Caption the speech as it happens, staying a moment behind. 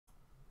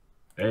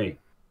Hey,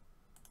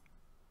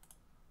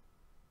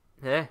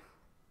 Hey.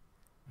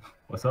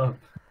 what's up?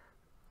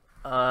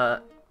 Uh,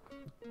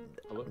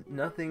 Hello?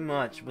 Nothing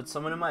much, but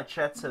someone in my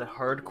chat said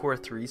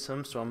hardcore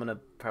threesome, so I'm gonna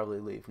probably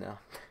leave now.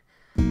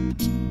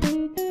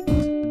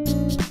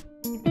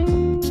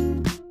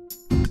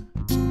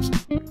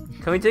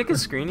 Can we take a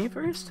screenie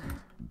first?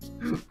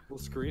 Little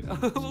screen, a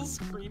little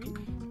screeny,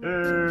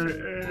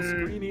 little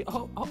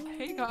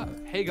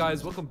screeny. Hey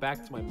guys, welcome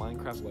back to my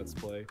Minecraft Let's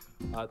Play.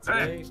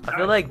 Today, I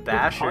feel like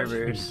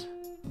Basherverse.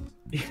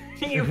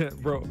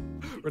 bro,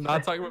 we're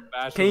not talking about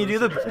Bash. Can you do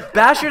the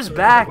Basher's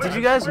back? Did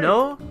you guys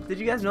know? Did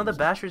you guys know that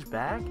Basher's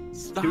back?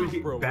 Stop,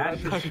 Dude, bro. We're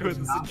Bash not talking about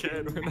should this not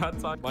again. We're not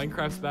talking.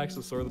 Minecraft's back,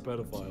 so so are the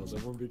pedophiles.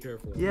 Everyone, be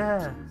careful.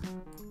 Yeah.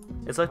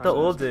 It's like the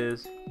old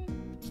days.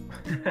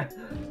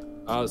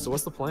 So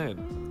what's the plan?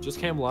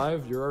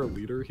 JustCamLIVE, you're our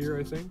leader here,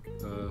 I think.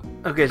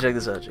 Okay, check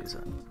this out. Check this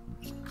out.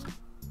 He's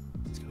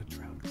gonna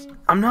drown us.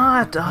 I'm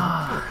not.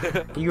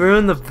 You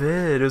ruined the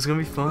vid. It was gonna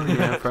be funny.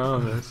 I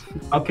promise.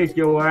 I'll kick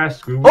your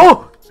ass, Scooby.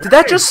 Oh! Did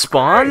that just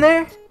spawn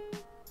there?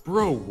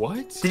 Bro,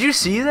 what? Did you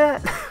see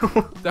that?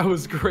 That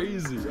was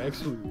crazy,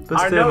 actually. Best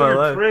I day of know my your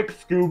life.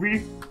 trick,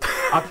 Scooby.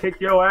 I'll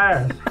kick your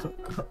ass.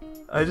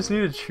 I just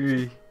need a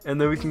tree, and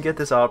then we can get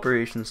this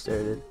operation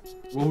started.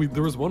 Well,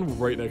 there was one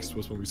right next to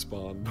us when we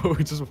spawned, but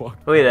we just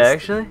walked. Wait,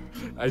 past it. actually?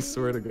 I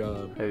swear to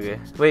God. Okay.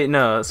 Wait,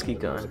 no, let's keep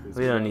going.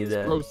 We don't need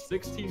that. Bro,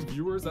 16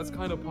 viewers? That's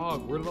kind of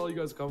pog. Where did all you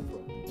guys come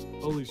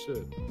from? Holy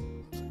shit.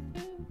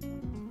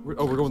 We're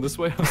going this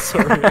way? I'm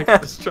sorry, I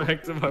got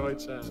distracted by my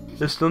chat.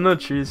 There's still no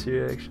trees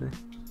here, actually.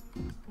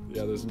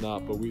 Yeah, there's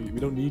not, but we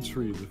don't need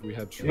trees if we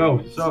have trees. Yo,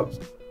 what's up?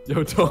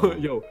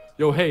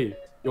 Yo, hey.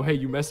 Yo, hey,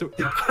 you mess it.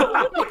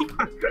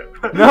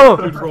 No!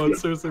 Dude, run,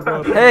 seriously,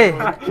 run. Hey!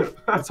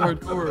 It's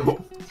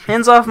hardcore.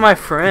 Hands off my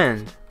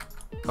friend!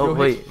 Oh, Yo, hey.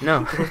 wait,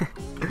 no.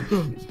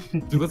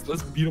 Dude,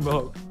 let's beat him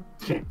up.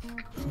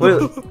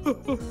 Wait,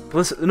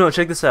 listen, no,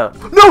 check this out.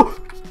 No!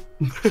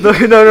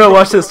 No,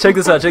 watch this, check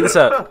this out, check this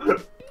out.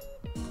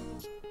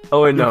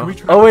 Oh, wait, Yo, no. can we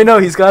try- Oh, wait, no,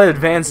 he's got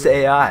advanced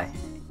AI.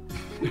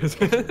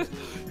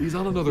 He's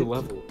on another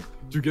level.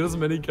 Dude, get as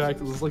many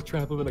cactus. Let's like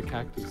trap him in a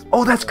cactus.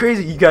 Oh, that's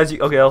crazy. You guys,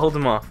 okay, I'll hold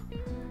him off.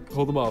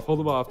 Hold him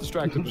off.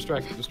 Distract him.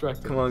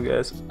 Come on,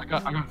 guys. I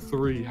got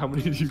 3. How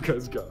many did you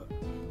guys got?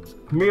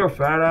 Come here,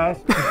 fat ass.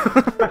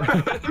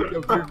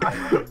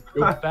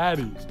 Yo,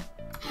 fatty.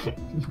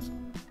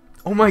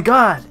 Oh my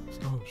god.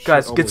 Oh, shit,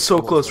 Guys, get almost, so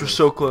almost, close. We're almost.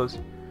 so close.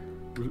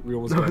 We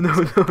almost No, got no,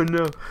 this. no.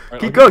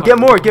 Alright, Keep I'll going. Get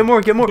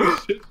more.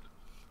 Oh, shit.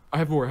 I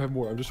have more.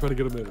 I'm just trying to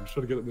get him in.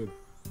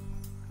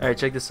 Alright,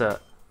 check this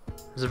out.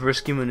 It's a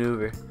risky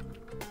maneuver.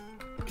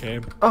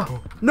 Cam. Oh,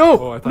 no!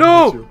 Oh, I thought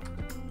No! he hit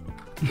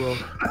you. Well,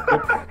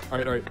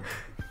 alright.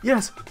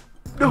 Yes!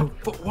 No!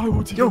 But why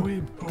won't he Yo. go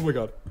in? Oh my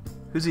god.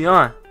 Who's he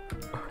on?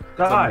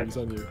 Guys, He's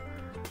on you.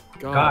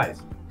 God.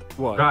 guys,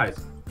 What? guys.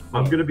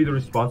 I'm gonna be the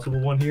responsible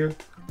one here.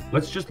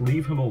 Let's just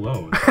leave him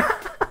alone.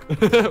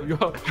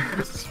 You're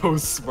so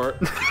smart.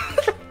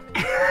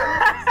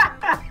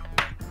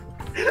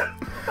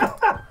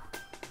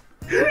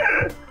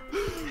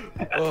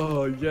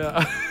 Oh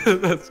yeah,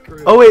 that's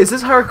great. Oh, wait, is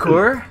this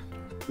hardcore?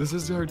 This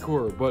is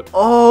hardcore, but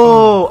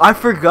Oh, I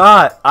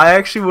forgot. I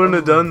actually wouldn't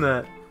have done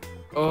that.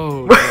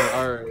 oh no,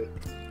 all right.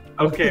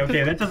 Okay,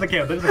 that doesn't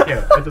count. That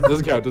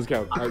Doesn't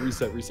count. All right,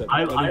 reset.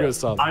 I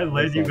You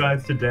led you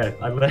guys to death.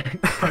 I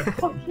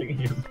punching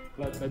you.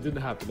 That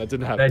didn't happen. That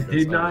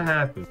did not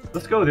happen.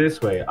 Let's go this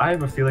way. I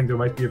have a feeling there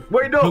might be a.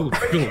 Wait, no!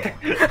 Kill him.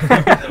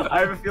 I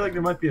have a feeling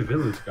there might be a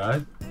village,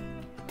 guys.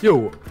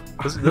 Yo,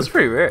 This is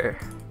pretty rare.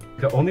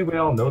 The only way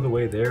I'll know the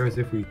way there is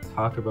if we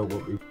talk about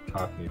what we're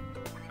talking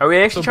about. Are we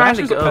actually so trying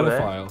to Basher's a go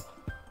there? pedophile.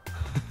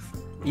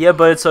 Yeah,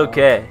 but it's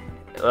okay.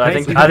 I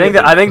Thanks think for I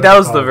think that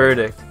was the pedophile.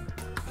 verdict.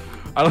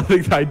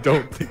 I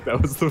don't think that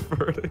was the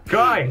verdict.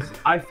 Guys,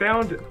 I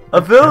found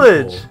A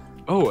village. temple.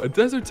 Oh, a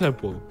desert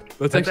temple.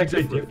 That's Actually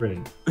actually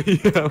different.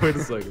 Yeah, wait a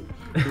second.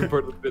 You're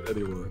part of the bit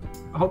anymore.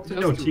 I hope there's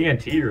no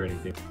TNT or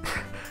anything.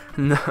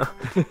 No.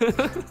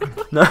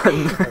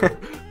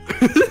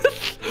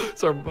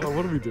 Sorry,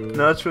 what are we doing?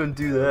 Notch wouldn't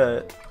do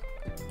that.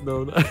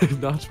 No,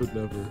 Notch would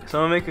never.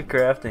 Someone make a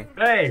crafting.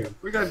 Hey,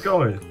 where you guys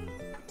going?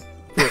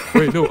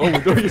 Wait, no. Oh, no,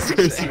 you're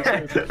crazy. You're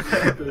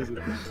crazy.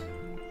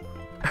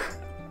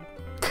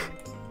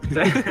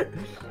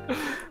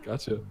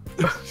 Gotcha.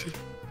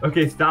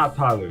 Okay, stop,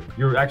 Tyler.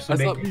 You're actually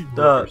That's not making me. you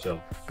Duh. work yourself.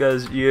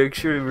 Guys, you're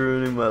actually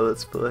ruining my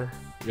let's play.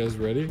 You guys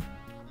ready?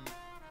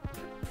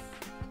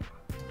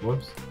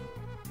 Whoops.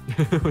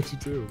 What'd you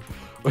do?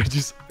 What'd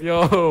you say?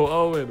 Yo,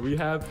 Owen, we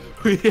had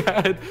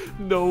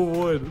no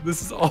wood.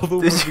 This is all the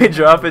wood. Did you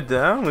drop it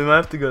down? We might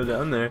have to go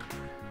down there.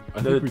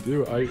 I think we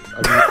do. I mean,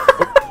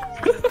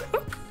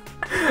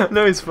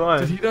 No, he's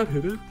fine. did he not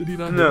hit it? Did he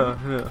not No,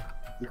 hit no. it?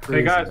 You're Hey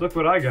crazy. guys, look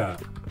what I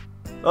got.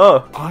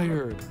 Oh,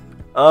 Iron.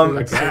 A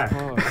Like so gap.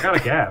 hard. I got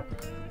a gap.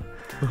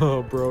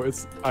 Oh, bro,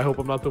 I hope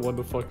I'm not the one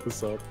to fuck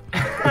this up. A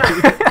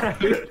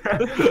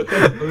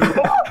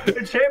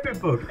champion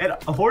book and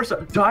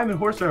a diamond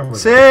horse armor.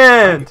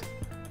 sand!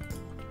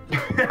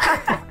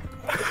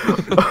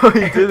 Oh,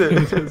 you did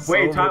it.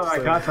 Wait, Tyler, I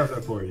got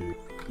something for you.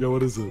 Yo,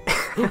 what is it?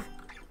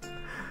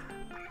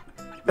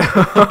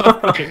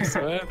 Thanks,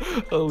 man.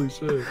 Holy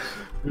shit.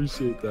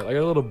 Appreciate that. I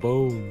got a lot of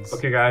bones.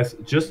 Okay, guys,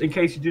 just in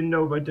case you didn't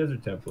know about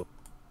Desert Temple.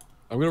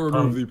 I'm gonna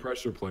remove the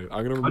pressure plate.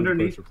 I'm gonna remove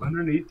the pressure plate.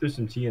 Underneath, there's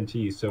some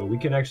TNT, so we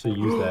can actually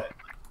use that.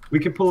 We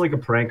can pull like a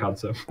prank on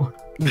someone.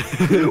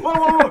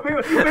 Whoa, wait,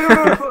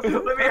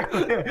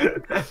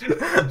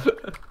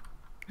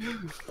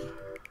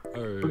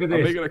 Alright, Look at I'm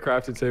this. making a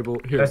crafting table.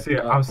 Here. That's it.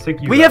 I'm sick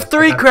of you. We guys. have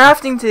 3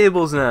 crafting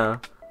tables now.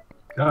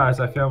 Guys,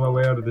 I found my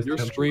way out of this Your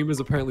temple. stream is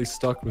apparently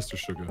stuck, Mr.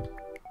 Sugar.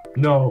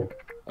 No.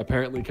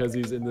 Apparently, because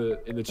he's in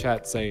the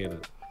chat saying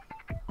it.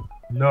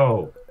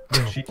 No.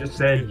 She just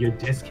said you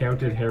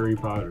discounted Harry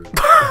Potter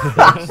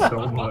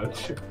so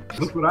much.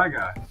 Look what I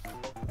got.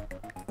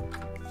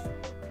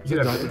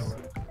 Yeah. Nice.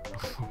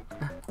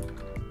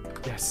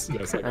 Yes,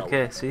 yes, I got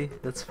Okay, see?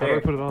 That's one. How do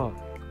I fair. put it on?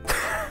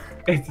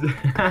 It's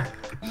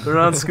Put it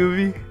on,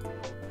 Scooby.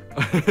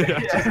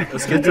 Yeah,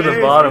 Let's get to the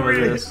bottom of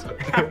this.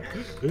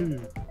 Hey.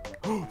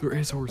 Oh, there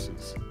is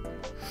horses.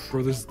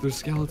 Bro, there's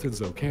skeletons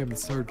though. Cam,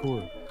 it's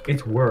hardcore.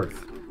 it's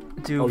worth.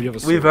 Dude, Oh, you have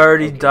a we've sword.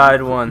 already Okay.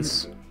 died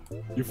once.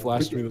 You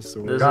flashed me the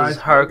sword. This Guys,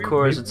 is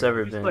hardcore as maybe it's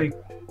ever we should, been. like,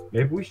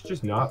 maybe we should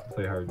just not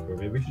play hardcore.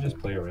 Maybe we should just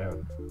play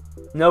around.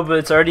 No, but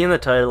it's already in the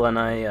title and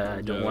I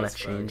don't Yeah, want that's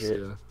to change facts, it.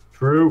 yeah.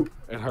 True.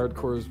 And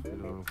hardcore is, you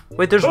know.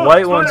 Wait, there's Oh,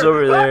 white spider! ones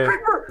over Ah, there.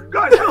 creeper!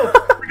 Guys,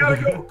 help! We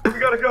gotta go! We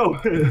gotta go!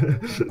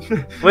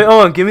 Wait,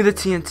 hold on, give me the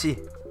TNT.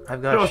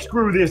 I've got No, sh-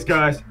 screw this,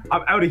 guys.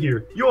 I'm out of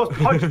here. You almost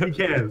punched me,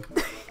 Cam.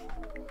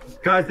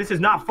 Guys, this is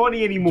not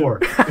funny anymore.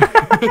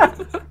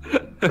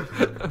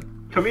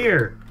 Come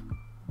here.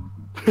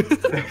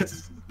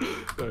 Nice.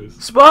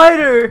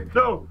 Spider!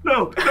 No,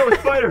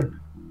 spider.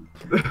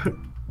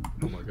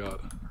 Oh my god.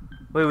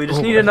 Wait, we just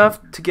Oh need my- enough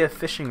to get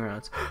fishing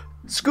rods.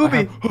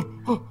 Scooby!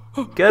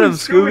 Get him,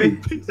 Scooby!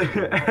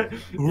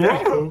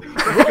 Yeah.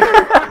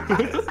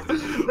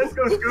 Let's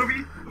go,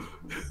 Scooby.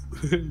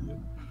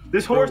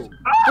 This horse.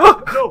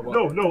 Ah!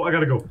 No, I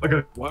gotta go.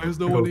 Why is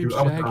no Go, one named dude,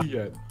 I was Shaggy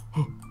yet?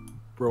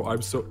 Bro,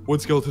 I'm so. One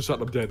skeleton shot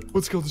and I'm dead.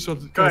 One skeleton shot.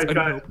 Guys, I need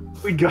guys,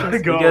 help. we gotta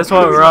go. You guys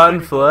want rotten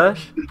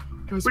flesh?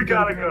 Guys, We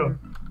gotta go.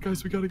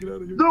 Guys, we gotta get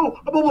out of here. No,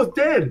 I'm almost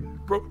dead.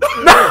 Bro.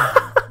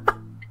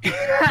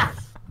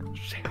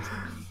 Shit.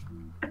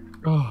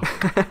 Oh,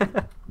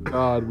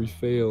 God, we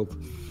failed.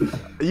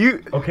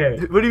 You. Okay.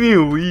 What do you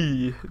mean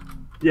we?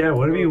 Yeah,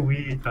 what do you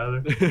mean,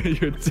 Tyler?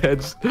 You're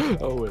dead.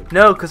 Oh wait.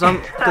 No, cause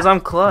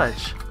I'm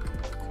clutch.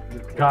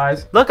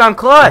 Guys, Look, I'm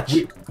clutch.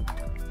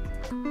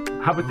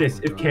 how about this?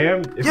 If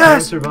Cam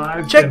Yes!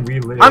 survives, Check. then we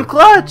live. I'm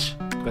clutch.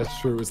 That's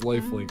true. It's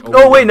lifelink.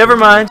 Oh wait, never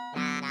mind.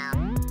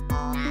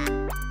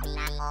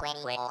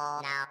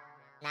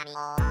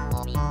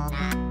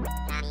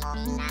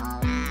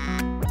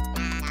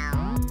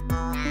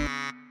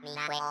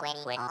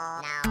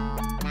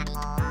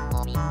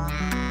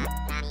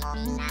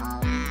 Now.